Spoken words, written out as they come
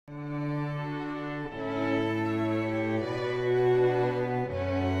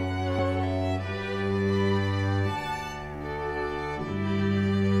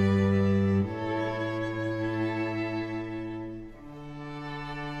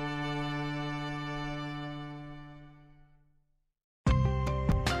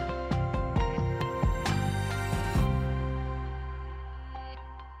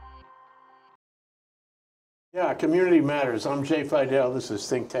Yeah, community matters. I'm Jay Fidell. This is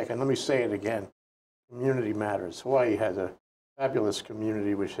ThinkTech, and let me say it again. Community matters. Hawaii has a fabulous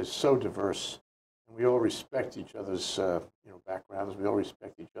community which is so diverse, and we all respect each other's backgrounds. We all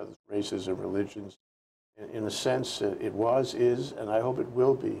respect each other's races and religions. In a sense, it was, is, and I hope it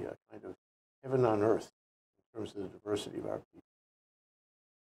will be a kind of heaven on earth in terms of the diversity of our people.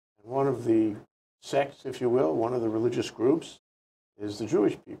 And one of the sects, if you will, one of the religious groups is the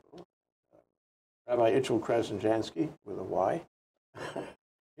Jewish people. Rabbi Itchel Krasnjanski, with a Y.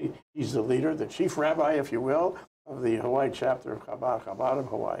 He's the leader, the chief rabbi, if you will, of the Hawaii chapter of Chabad of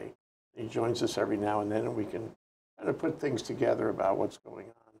Hawaii. He joins us every now and then, and we can kind of put things together about what's going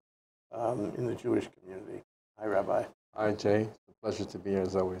on in the Jewish community. Hi, Rabbi. Hi, Jay. It's a pleasure to be here,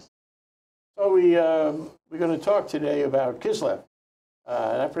 as always. So we're going to talk today about Kislev. Did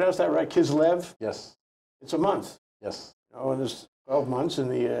I pronounce that right? Kislev? Yes. It's a month. Yes. And there's 12 months in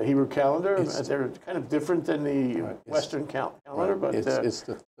the Hebrew calendar. They're kind of different than the Western calendar, but it's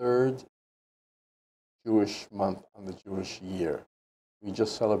the third Jewish month on the Jewish year. We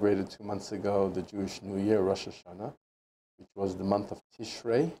just celebrated 2 months ago the Jewish New Year, Rosh Hashanah, which was the month of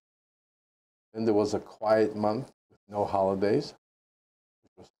Tishrei. Then there was a quiet month with no holidays,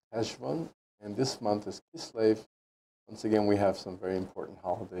 which was Heshvan, and this month is Kislev. Once again, we have some very important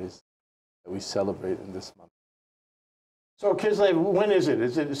holidays that we celebrate in this month. So Kislev, when is it?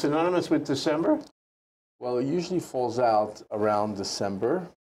 Is it synonymous with December? Well, it usually falls out around December.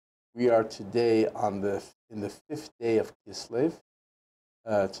 We are today in the 5th day of Kislev.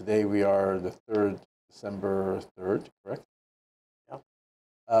 Today we are the 3rd, December 3rd, correct?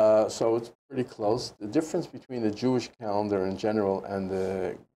 Yeah. So it's pretty close. The difference between the Jewish calendar in general and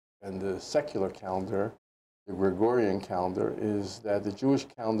the secular calendar, the Gregorian calendar, is that the Jewish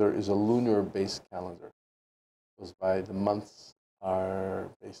calendar is a lunar-based calendar. By the months are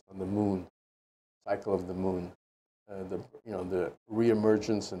based on the moon, cycle of the moon. The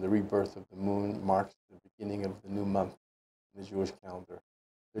reemergence and the rebirth of the moon marks the beginning of the new month in the Jewish calendar.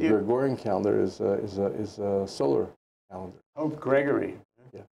 The Gregorian calendar is a solar calendar. Oh, Gregory.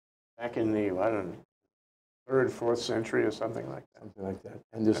 Yeah. Back in the, I don't know, 3rd, 4th century or something like that. Something like that.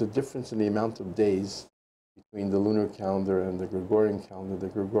 And there's a difference in the amount of days between the lunar calendar and the Gregorian calendar.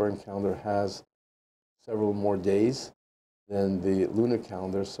 The Gregorian calendar has several more days than the lunar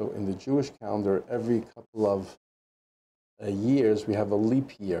calendar. So in the Jewish calendar, every couple of years we have a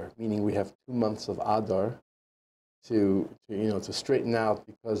leap year, meaning we have 2 months of Adar to straighten out,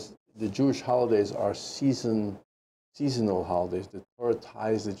 because the Jewish holidays are seasonal holidays. The Torah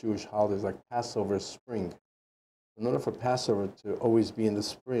ties the Jewish holidays, like Passover is spring. In order for Passover to always be in the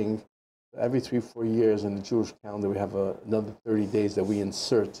spring, every 3-4 years in the Jewish calendar we have another 30 days that we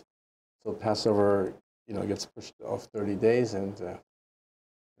insert. So Passover gets pushed off 30 days, and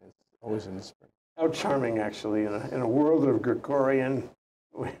it's always in the spring. How charming, actually. In a world of Gregorian,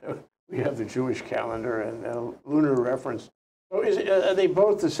 we have the Jewish calendar and a lunar reference. So are they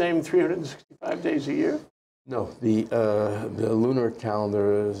both the same 365 days a year? No, the lunar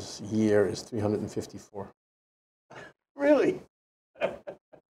calendar's year is 354. Really?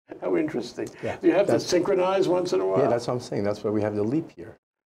 How interesting. Yeah, Do you have to synchronize once in a while? Yeah, that's what I'm saying. That's why we have the leap year.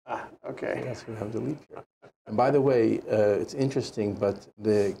 Ah, okay. Yes, we have the leap year. And by the way, it's interesting, but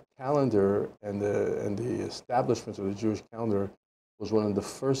the calendar and the establishment of the Jewish calendar was one of the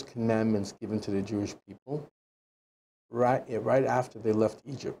first commandments given to the Jewish people right after they left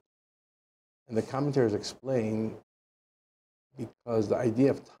Egypt. And the commentators explain, because the idea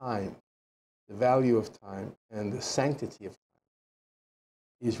of time, the value of time, and the sanctity of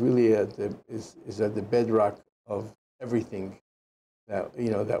time is really at the bedrock of everything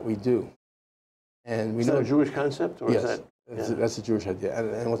that we do. And we know a Jewish concept, or yes, that's a Jewish idea.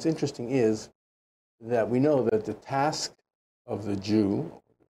 And what's interesting is that we know that the task of the Jew,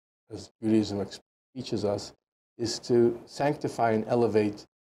 as Judaism teaches us, is to sanctify and elevate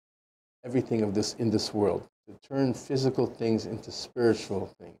everything in this world, to turn physical things into spiritual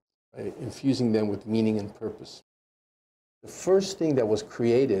things, right? Infusing them with meaning and purpose. The first thing that was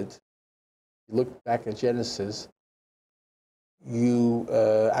created, you look back at Genesis, you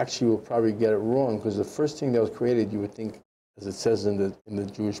actually will probably get it wrong, because the first thing that was created, you would think, as it says in the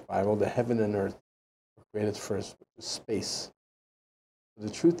Jewish Bible, the heaven and earth were created first, space. But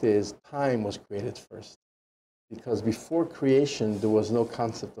the truth is, time was created first, because before creation, there was no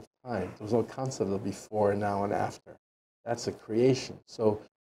concept of time. There was no concept of before, now, and after. That's a creation. So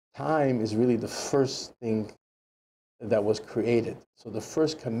time is really the first thing that was created. So the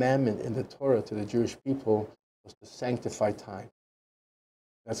first commandment in the Torah to the Jewish people was to sanctify time.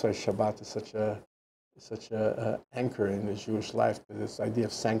 That's why Shabbat is such a anchor in the Jewish life, to this idea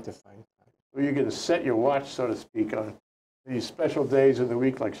of sanctifying time. where you're going to set your watch, so to speak, on these special days of the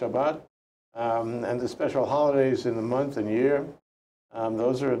week like Shabbat, and the special holidays in the month and year.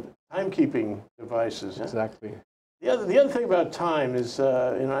 Those are timekeeping devices. Exactly. The other thing about time is,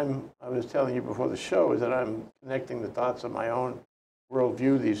 I was telling you before the show, is that I'm connecting the dots of my own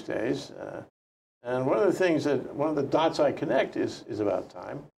worldview these days. And one of the dots I connect is about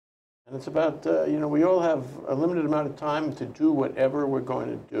time. And it's about, we all have a limited amount of time to do whatever we're going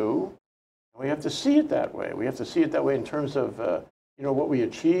to do. And we have to see it that way. We have to see it that way in terms of, what we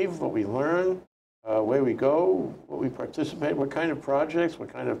achieve, what we learn, where we go, what we participate, what kind of projects, what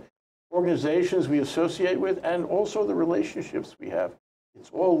kind of organizations we associate with, and also the relationships we have. It's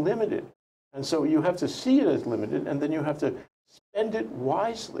all limited. And so you have to see it as limited, and then you have to spend it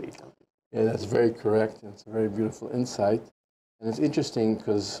wisely. Yeah, that's very correct. It's a very beautiful insight. And it's interesting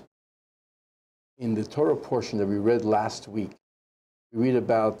because in the Torah portion that we read last week, we read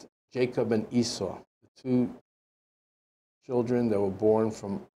about Jacob and Esau, the two children that were born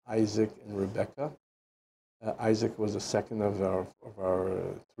from Isaac and Rebekah. Isaac was the second of our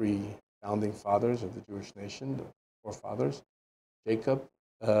three founding fathers of the Jewish nation, the forefathers. Jacob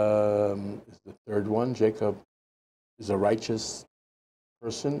is the third one. Jacob is a righteous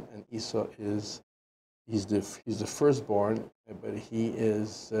person, and Esau he's the firstborn, but he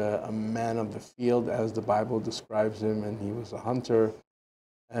is a man of the field, as the Bible describes him, and he was a hunter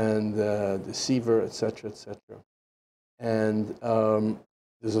and deceiver, etc., etc. And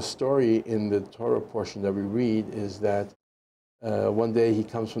there's a story in the Torah portion that we read is that one day he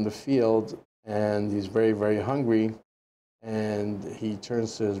comes from the field and he's very, very hungry, and he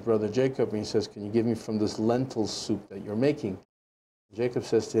turns to his brother Jacob and he says, "Can you give me from this lentil soup that you're making?" Jacob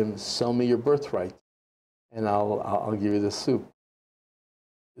says to him, "Sell me your birthright, and I'll give you the soup."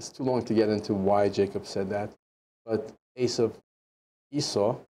 It's too long to get into why Jacob said that, but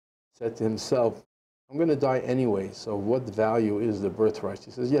Esau said to himself, "I'm going to die anyway, so what value is the birthright?"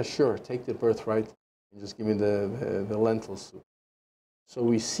 He says, "Yeah, sure, take the birthright and just give me the lentil soup." So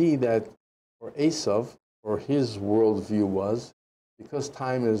we see that for Esau, or his worldview was, because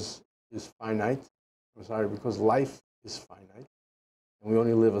time is finite, because life is finite, and we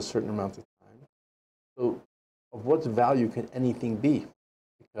only live a certain amount of time. So of what value can anything be?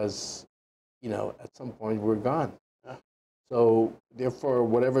 Because, at some point we're gone. Yeah. So therefore,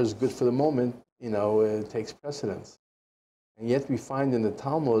 whatever is good for the moment, it takes precedence. And yet we find in the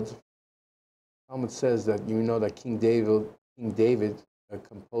Talmud says that that King David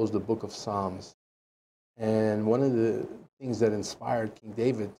composed the book of Psalms. And one of the things that inspired King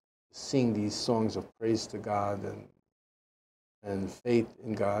David to sing these songs of praise to God and faith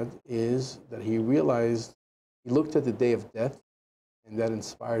in God is that he realized, he looked at the day of death, and that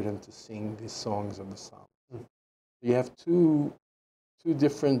inspired him to sing these songs of the Psalms. Mm-hmm. You have two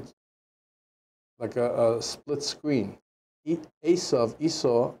different, like a split screen.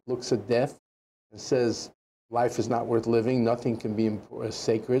 Esau looks at death and says, life is not worth living, nothing can be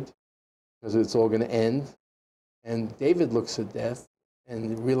sacred, because it's all going to end. And David looks at death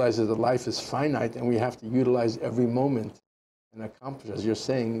and realizes that life is finite, and we have to utilize every moment and accomplish, as you're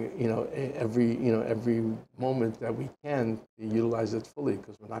saying, every moment that we can to utilize it fully,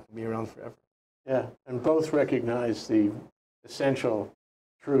 because we're not going to be around forever. Yeah, and both recognize the essential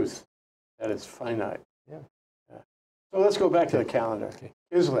truth that it's finite. Yeah. So let's go back to the calendar. Okay.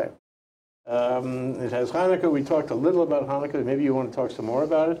 Kislev. It has Hanukkah. We talked a little about Hanukkah. Maybe you want to talk some more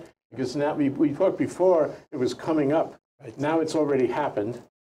about it? Because now we talked before, it was coming up. Right. Now it's already happened.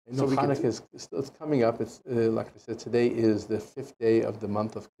 So Hanukkah is coming up. It's like I said, today is the 5th day of the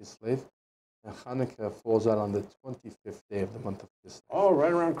month of Kislev. And Hanukkah falls out on the 25th day of the month of Kislev. Oh,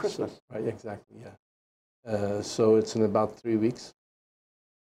 right around Christmas. So, right, exactly, yeah. So it's in about 3 weeks,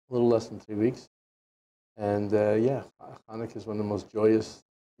 a little less than 3 weeks. And Hanukkah is one of the most joyous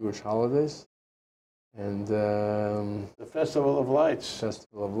Jewish holidays. And the Festival of Lights.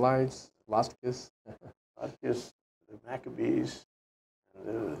 Festival of Lights, Latkes. Latkes, the Maccabees,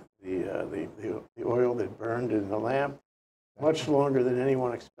 and the oil that burned in the lamp, much longer than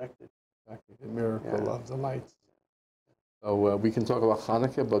anyone expected. Exactly, the miracle of the lights. So we can talk about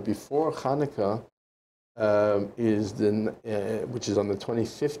Hanukkah, but before Hanukkah which is on the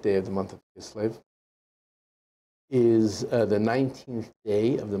 25th day of the month of Kislev, is the 19th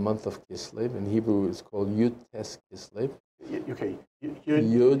day of the month of Kislev. In Hebrew, it's called Yud Tes Kislev. Okay,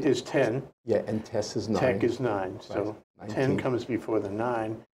 Yud is 10. Yeah, and Tes is 9. Tek is 9. Right. So 19. 10 comes before the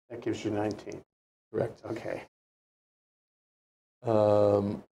 9. That gives you 19. Correct. Okay.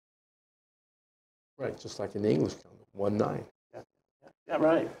 Right, just like in the English calendar, 1-9. Yeah,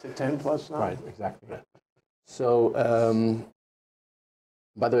 right. 10 plus 9. Right, exactly. So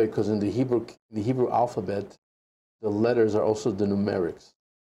By the way, because in the Hebrew alphabet, the letters are also the numerics.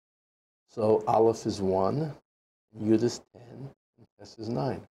 So Aleph is 1, Yud is 10, and Tes is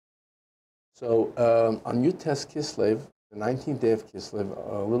 9. So on Yud Tes Kislev, the 19th day of Kislev,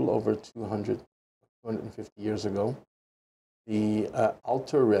 a little over 250 years ago, the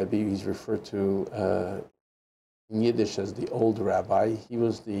Alter Rebbe, he's referred to in Yiddish as the old rabbi, he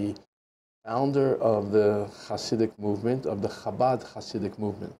was the founder of the Hasidic movement, of the Chabad Hasidic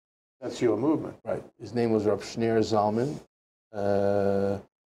movement. That's your movement. Right. His name was Rab Shneir Zalman,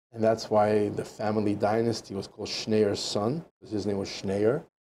 and that's why the family dynasty was called Schneer's son, because his name was Schneer.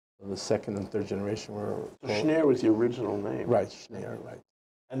 So the second and third generation were called... Schneer was the original name. Right, Schneer, right.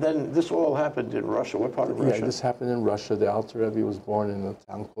 And then this all happened in Russia. What part of Russia? Yeah, this happened in Russia. The Alter Rebbe was born in a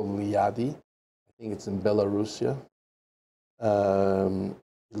town called Liadi. I think it's in Belarusia.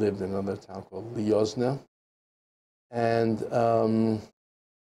 He lived in another town called Lyozna. And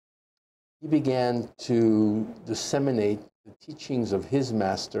he began to disseminate the teachings of his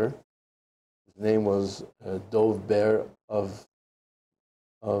master. His name was Dov Ber of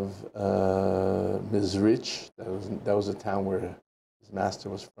Mizrich. That was a town where his master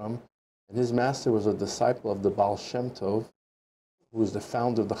was from. And his master was a disciple of the Baal Shem Tov, who was the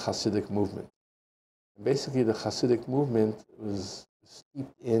founder of the Hasidic movement. And basically, the Hasidic movement was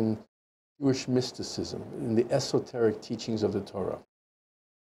steeped in Jewish mysticism, in the esoteric teachings of the Torah.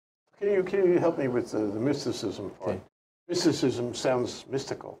 Can you help me with the mysticism part? Okay. Mysticism sounds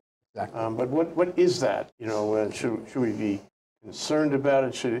mystical. Exactly. But what is that? You know, should we be concerned about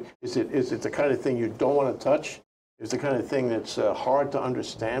it? Is it the kind of thing you don't want to touch? Is it the kind of thing that's hard to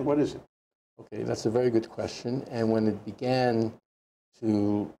understand? What is it? Okay, that's a very good question. And when it began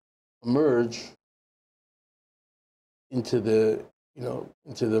to emerge into the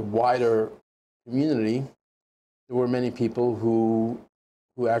wider community, there were many people who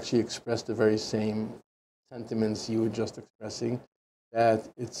actually expressed the very same sentiments you were just expressing, that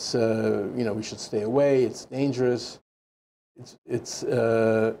it's we should stay away, it's dangerous. It's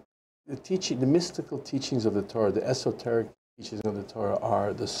the mystical teachings of the Torah, the esoteric teachings of the Torah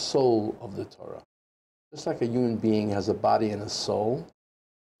are the soul of the Torah. Just like a human being has a body and a soul,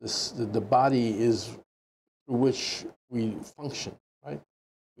 the body is through which we function, right?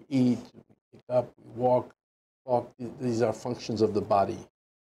 We eat, we pick up, we walk, talk. These are functions of the body.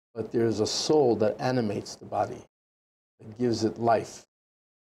 But there's a soul that animates the body, that gives it life,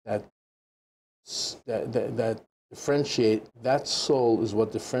 that differentiate. That soul is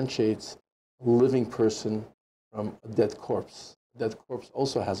what differentiates a living person from a dead corpse. A dead corpse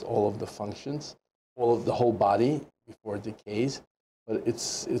also has all of the functions, all of the whole body before it decays, but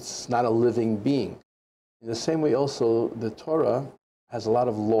it's not a living being. In the same way, also the Torah has a lot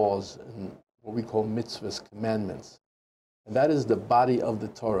of laws and what we call mitzvahs, commandments. And that is the body of the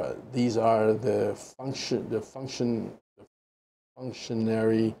Torah. These are the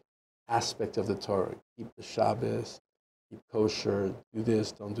functionary aspect of the Torah. Keep the Shabbos, keep kosher, do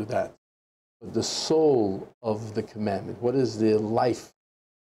this, don't do that. But the soul of the commandment, what is the life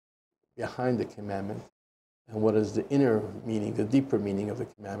behind the commandment, and what is the inner meaning, the deeper meaning of the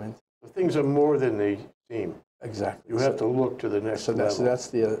commandment? Things are more than they seem. Exactly. You have to look to the next level. So that's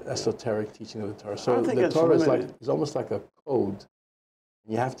the esoteric teaching of the Torah. So the Torah is almost like a code.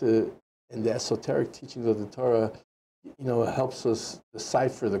 You have to, in the esoteric teachings of the Torah, it helps us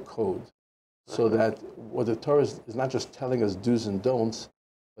decipher the code, so that what the Torah is not just telling us do's and don'ts,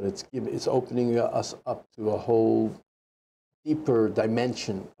 but it's opening us up to a whole deeper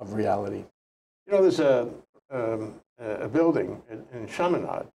dimension of reality. You know, there's a building in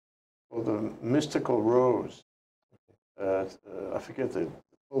Chaminade called the Mystical Rose. I forget the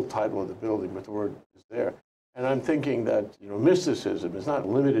full title of the building, but the word is there. And I'm thinking that mysticism is not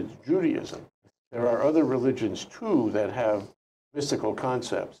limited to Judaism. There are other religions too that have mystical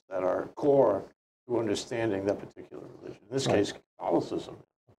concepts that are core to understanding that particular religion. In this case, Catholicism.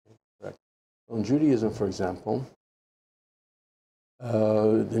 Okay, correct. Well, in Judaism, for example,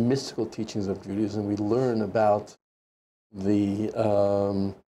 the mystical teachings of Judaism, we learn about the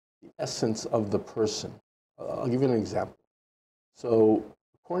essence of the person. I'll give you an example. So,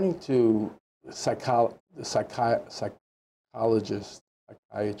 according to psychologists,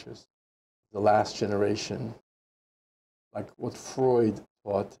 psychiatrists, the last generation, like what Freud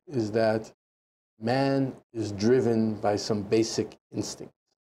taught, is that man is driven by some basic instinct.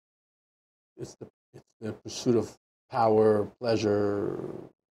 It's the pursuit of power, pleasure,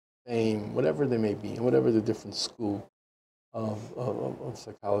 fame, whatever they may be, and whatever the different school of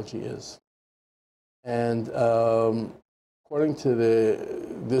psychology is. And according to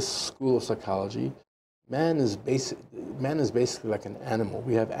this school of psychology, man is basically like an animal.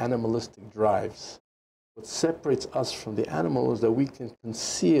 We have animalistic drives. What separates us from the animal is that we can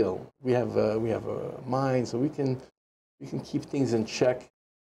conceal. We have a mind, so we can keep things in check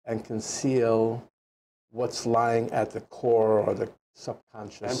and conceal what's lying at the core or the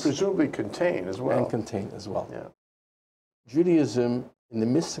subconscious. And presumably contain as well. And contain as well. Yeah. Judaism, in the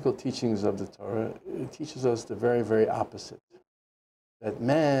mystical teachings of the Torah, it teaches us the very, very opposite. That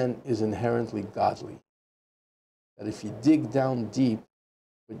man is inherently godly. That if you dig down deep,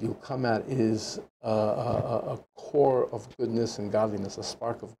 what you'll come at is a core of goodness and godliness, a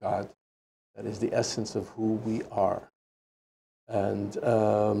spark of God, that is the essence of who we are. And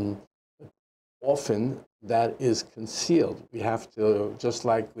often that is concealed. We have to, just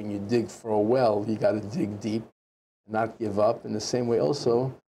like when you dig for a well, you got to dig deep, not give up. In the same way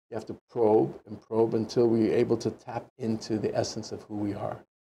also, you have to probe and probe until we're able to tap into the essence of who we are.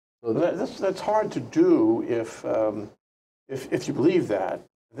 So that's hard to do if you believe that.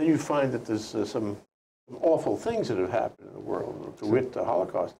 Then you find that there's some awful things that have happened in the world, to wit, the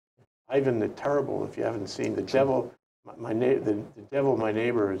Holocaust. Ivan the Terrible, if you haven't seen The Devil, the Devil, My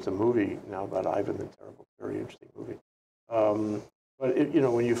Neighbor is a movie now about Ivan the Terrible, very interesting movie. But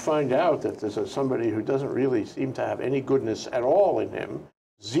when you find out that there's somebody who doesn't really seem to have any goodness at all in him,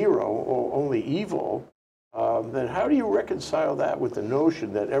 zero or only evil, then how do you reconcile that with the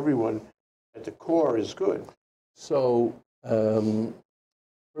notion that everyone at the core is good? So,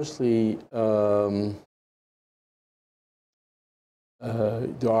 firstly, there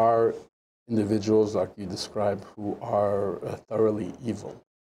are individuals, like you described, who are thoroughly evil.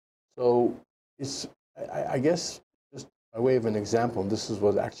 So I guess, just by way of an example, this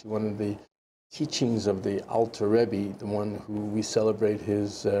was actually one of the teachings of the Alter Rebbe, the one who we celebrate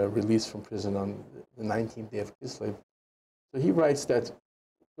his release from prison on the 19th day of Kislev. So he writes that,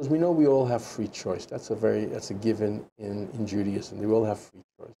 because we know we all have free choice. That's a given in Judaism. We all have free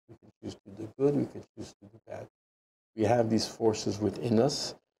choice. We can choose to do good, we can choose to do bad. We have these forces within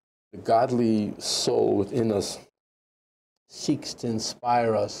us. The godly soul within us seeks to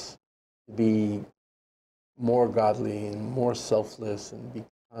inspire us to be more godly and more selfless and be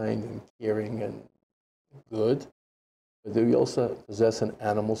kind and caring and good. But we also possess an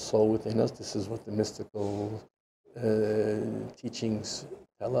animal soul within us. This is what the mystical teachings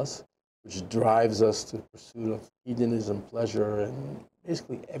tell us, which drives us to the pursuit of hedonism, pleasure, and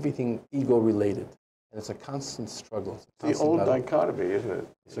basically everything ego-related. And it's a constant struggle. The old dichotomy, isn't it?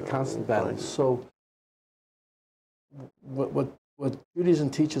 It's a constant battle. So what Judaism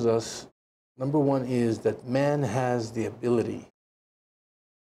teaches us, number one, is that man has the ability,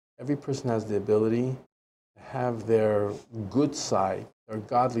 every person has the ability to have their good side, their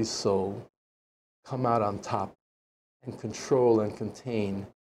godly soul, come out on top and control and contain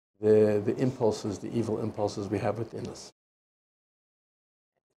the impulses, the evil impulses we have within us,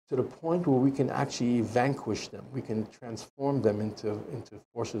 to the point where we can actually vanquish them. We can transform them into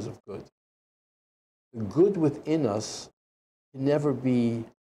forces of good. The good within us can never be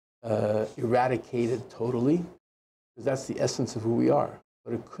eradicated totally, because that's the essence of who we are.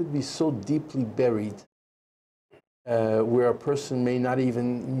 But it could be so deeply buried where a person may not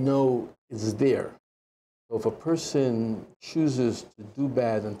even know it's there. So if a person chooses to do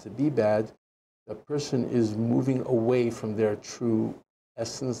bad and to be bad, the person is moving away from their true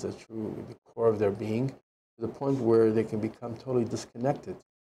essence, the core of their being, to the point where they can become totally disconnected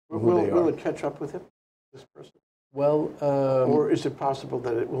from who they are. Will it catch up with him, this person? Well, or is it possible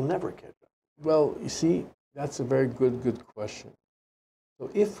that it will never catch up? Well, you see, that's a very good question. So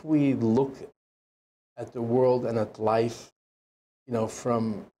if we look at the world and at life,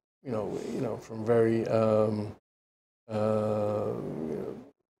 from very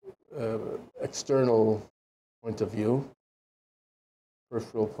external point of view,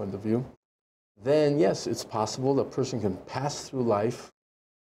 peripheral point of view, then yes, it's possible that a person can pass through life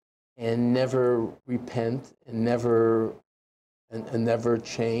and never repent and never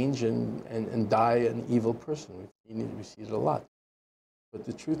change and die an evil person. We see it a lot. But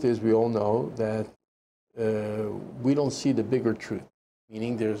the truth is, we all know that we don't see the bigger truth,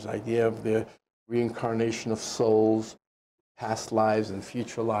 meaning there's the idea of the reincarnation of souls, past lives and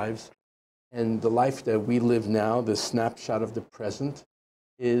future lives. And the life that we live now, the snapshot of the present,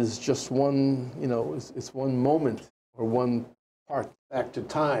 is just one, it's one moment or one part. Back to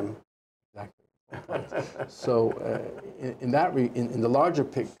time. Exactly. So in the larger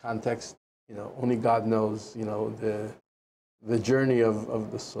context, only God knows, the journey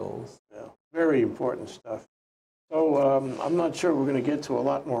of the souls. Yeah, very important stuff. So I'm not sure we're going to get to a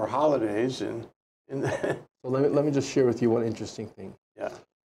lot more holidays. So let me just share with you one interesting thing. Yeah.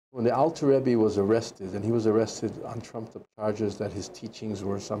 when the Alter Rebbe was arrested, and he was arrested on trumped-up charges that his teachings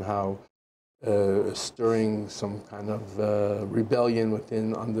were somehow stirring some kind of rebellion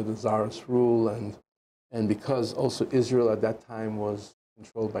under the Tsarist rule, and because also Israel at that time was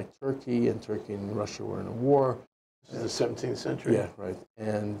controlled by Turkey, and Turkey and Russia were in a war. This is the 17th century. Yeah, right.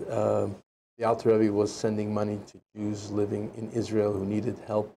 And the Alter Rebbe was sending money to Jews living in Israel who needed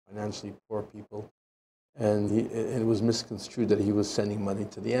help, financially poor people. And it was misconstrued that he was sending money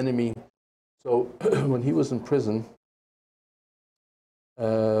to the enemy. So when he was in prison,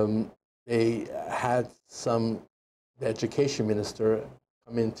 they had the education minister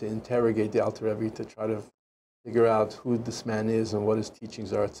come in to interrogate the Alter Rebbe to try to figure out who this man is and what his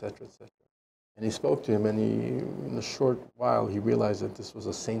teachings are, etc., etc. And he spoke to him, and in a short while, he realized that this was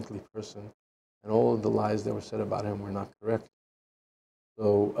a saintly person, and all of the lies that were said about him were not correct.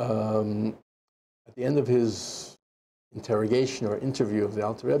 So at the end of his interrogation or interview of the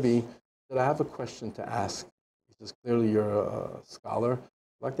Alter Rebbe, he said, I have a question to ask. He says, clearly you're a scholar.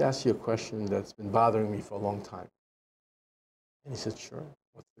 I'd like to ask you a question that's been bothering me for a long time. And he said, sure,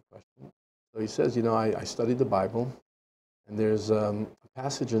 what's the question? So he says, you know, I studied the Bible, and there's a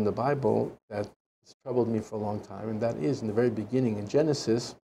passage in the Bible that has troubled me for a long time, and that is in the very beginning in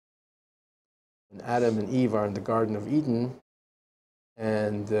Genesis, when Adam and Eve are in the Garden of Eden,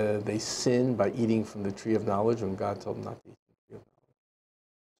 and they sin by eating from the tree of knowledge when God told them not to eat from the tree of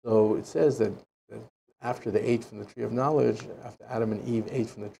knowledge. So it says that after they ate from the tree of knowledge, after Adam and Eve ate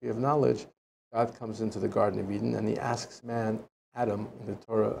from the tree of knowledge, God comes into the Garden of Eden and he asks man, Adam, in the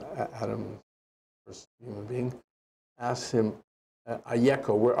Torah, Adam, first human being, asks him,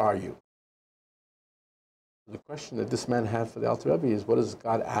 Ayeko, where are you? The question that this man had for the Alter Rebbe is, what is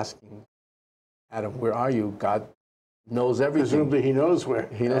God asking Adam, where are you? God knows everything. Presumably he knows where.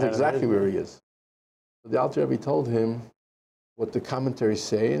 He knows exactly where he is. So the Alter Rebbe told him what the commentaries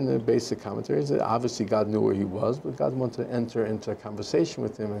say, and the basic commentaries, that obviously God knew where he was, but God wanted to enter into a conversation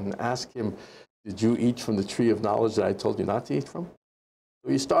with him and ask him, did you eat from the tree of knowledge that I told you not to eat from?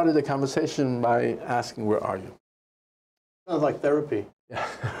 So he started the conversation by asking, where are you? Sounds like therapy. Yeah.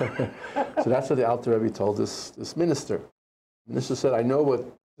 So that's what the Alter Rebbe told this minister. The minister said, I know what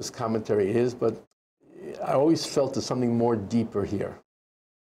this commentary is, but I always felt there's something more deeper here.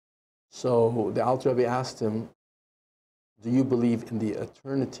 So the Alter Rebbe asked him, do you believe in the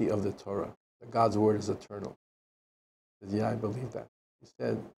eternity of the Torah? That God's word is eternal. He said, yeah, I believe that. He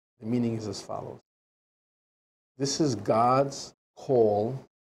said, the meaning is as follows. This is God's call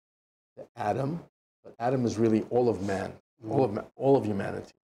to Adam, but Adam is really all of man, all of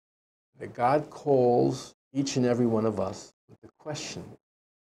humanity. That God calls each and every one of us with the question,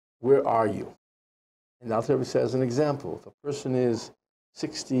 where are you? And the Alter Rebbe says an example. If a person is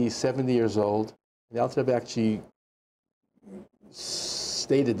 60, 70 years old, and the Alter Rebbe actually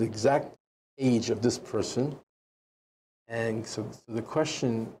stated the exact age of this person, and so the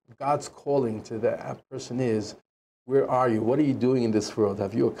question, God's calling to that person is, where are you? What are you doing in this world?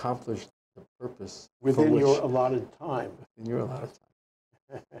 Have you accomplished the purpose? Within your allotted time. Within your allotted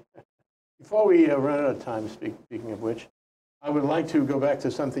time. Before we run out of time, speaking of which, I would like to go back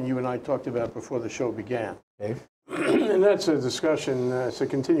to something you and I talked about before the show began. Okay. And that's a discussion, it's a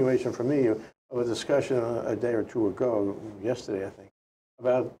continuation for me of a discussion a day or two ago, yesterday I think,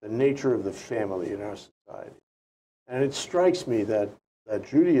 about the nature of the family in our society. And it strikes me that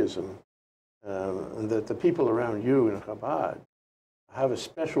Judaism, and that the people around you in Chabad have a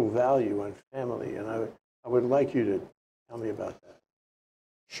special value on family, and I would like you to tell me about that.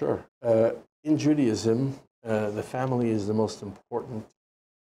 Sure. In Judaism, the family is the most important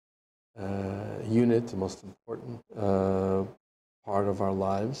unit, the most important part of our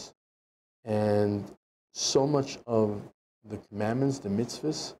lives. And so much of the commandments, the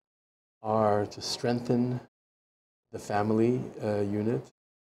mitzvahs, are to strengthen the family unit.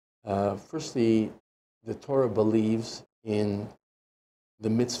 Firstly, the Torah believes in the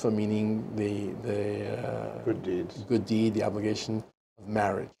mitzvah, meaning the good deed, the obligation of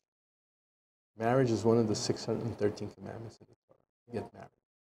marriage. Marriage is one of the 613 commandments of the Torah, to get married.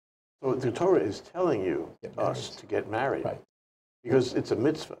 So the Torah is telling you, us, to get married. Right. Because it's a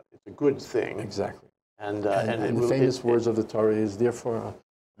mitzvah. It's a good thing. Exactly. And the famous words of the Torah is, therefore,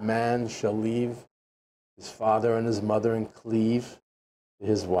 a man shall leave his father and his mother and cleave to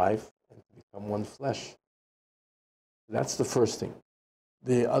his wife and become one flesh. That's the first thing.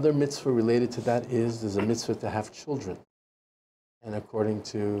 The other mitzvah related to that is there's a mitzvah to have children. And according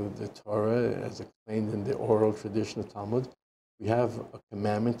to the Torah, as explained in the oral tradition of Talmud, we have a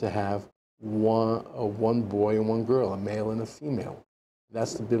commandment to have one boy and one girl, a male and a female.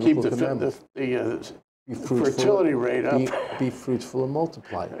 That's the biblical commandment. be fruitful, fertility rate up. be fruitful and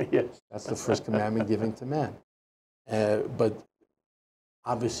multiply. Yes. That's the first commandment given to man. But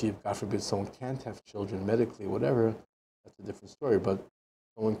obviously, if God forbid someone can't have children medically, whatever, that's a different story. But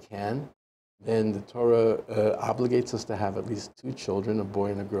someone can, then the Torah obligates us to have at least 2 children, a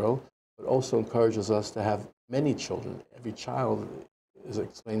boy and a girl, but also encourages us to have many children. Every child, is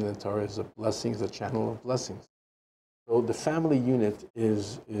explained in the Torah, is a blessing, is a channel of blessings. So the family unit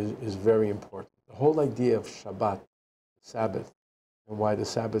is very important. The whole idea of Shabbat, Sabbath, and why the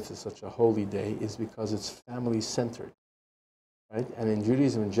Sabbath is such a holy day is because it's family-centered, right? And in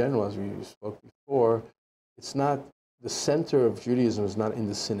Judaism in general, as we spoke before, it's not, the center of Judaism is not in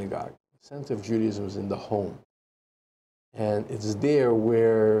the synagogue. The center of Judaism is in the home. And it's there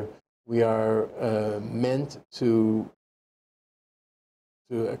where we are meant to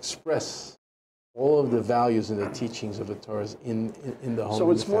express all of the values and the teachings of the Torah in the home. So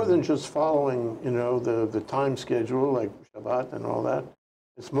it's more than just following, the time schedule like Shabbat and all that.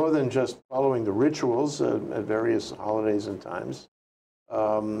 It's more than just following the rituals at various holidays and times.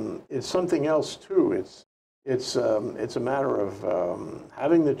 It's something else too. It's a matter of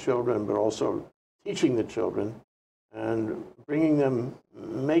having the children, but also teaching the children and making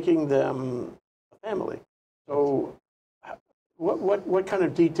them a family. So what kind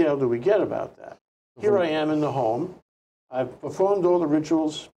of detail do we get about that? Here I am in the home. I've performed all the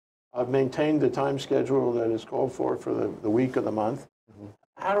rituals. I've maintained the time schedule that is called for the week or the month. Mm-hmm.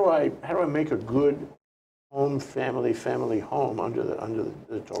 How do I make a good home family home under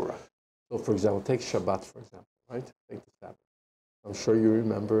the Torah? So, for example, take Shabbat, for example, right? Take the Sabbath. I'm sure you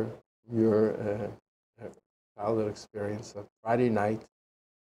remember your childhood experience. Of Friday night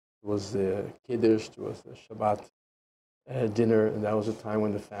was the Kiddush, it was the Shabbat dinner, and that was a time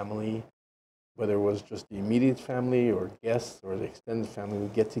when the family, whether it was just the immediate family or guests or the extended family,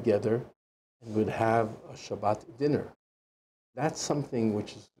 would get together and would have a Shabbat dinner. That's something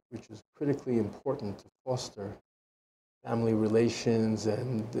which is critically important to foster family relations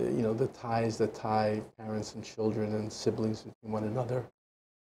and the ties that tie parents and children and siblings between one another.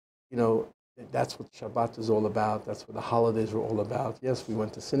 That's what Shabbat is all about. That's what the holidays were all about. Yes, we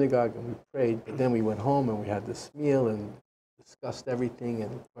went to synagogue and we prayed, but then we went home and we had this meal and discussed everything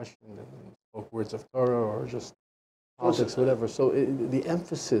and questioned and spoke words of Torah or just politics, whatever. So the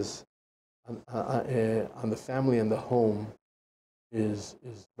emphasis on the family and the home is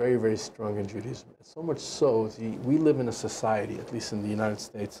very, very strong in Judaism. So much so, we live in a society, at least in the United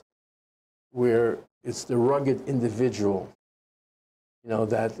States, where it's the rugged individual,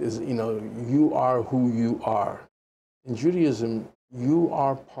 that is, you are who you are. In Judaism, you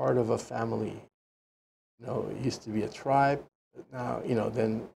are part of a family. It used to be a tribe, but now,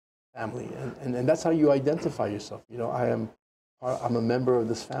 then family. And that's how you identify yourself. I'm a member of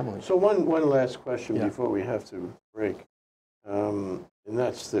this family. So one last question before we have to break. And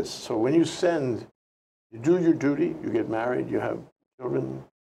that's this. So when you do your duty, you get married, you have children,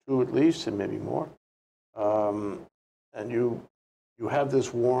 2 at least, and maybe more, and you have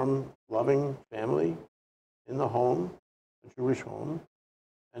this warm, loving family in the home, a Jewish home,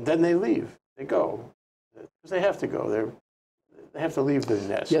 and then they leave. They go. Because they have to go. They have to leave their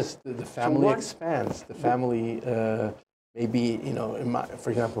nest. Yes, the family expands. The family, maybe, for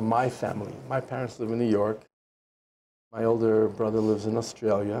example, my family. My parents live in New York. My older brother lives in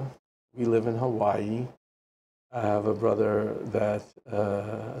Australia. We live in Hawaii. I have a brother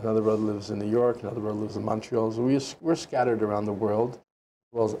another brother lives in New York, another brother lives in Montreal. So we're scattered around the world,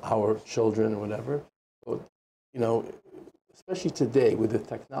 as well as our children or whatever. But, especially today, with the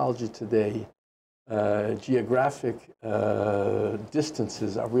technology today, geographic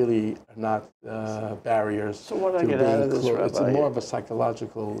distances are really not barriers. So what I get out of this, Rabbi, it's more of a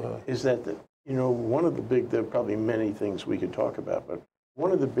psychological... is that, one of the big, there are probably many things we could talk about, but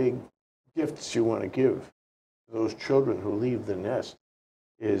one of the big gifts you want to give to those children who leave the nest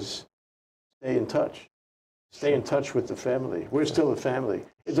is stay in touch. Stay in touch with the family. We're still a family.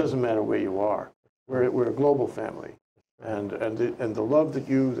 It doesn't matter where you are. We're a global family. And the love that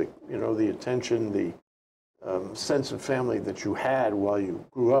the attention, the sense of family that you had while you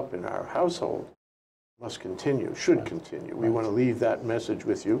grew up in our household must continue, should continue. We want to leave that message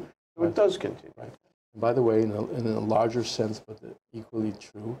with you, so it does continue. Right. By the way, in a larger sense, but equally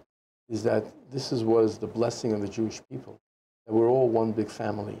true, is that this was the blessing of the Jewish people, that we're all one big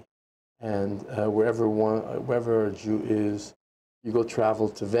family. And wherever a Jew is, you go travel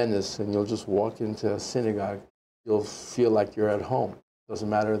to Venice and you'll just walk into a synagogue, you'll feel like you're at home. It doesn't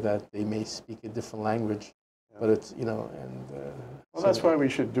matter that they may speak a different language, but it's, Well, that's why we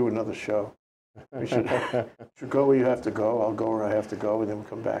should do another show. We should go where you have to go, I'll go where I have to go, and then we'll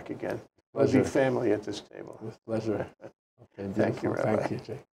come back again. We'll be Pleasure. family at this table. With pleasure. Okay, Thank you, beautiful. Rabbi. Thank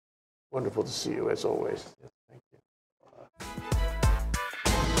you, Jay. Wonderful to see you as always. Yes, thank you.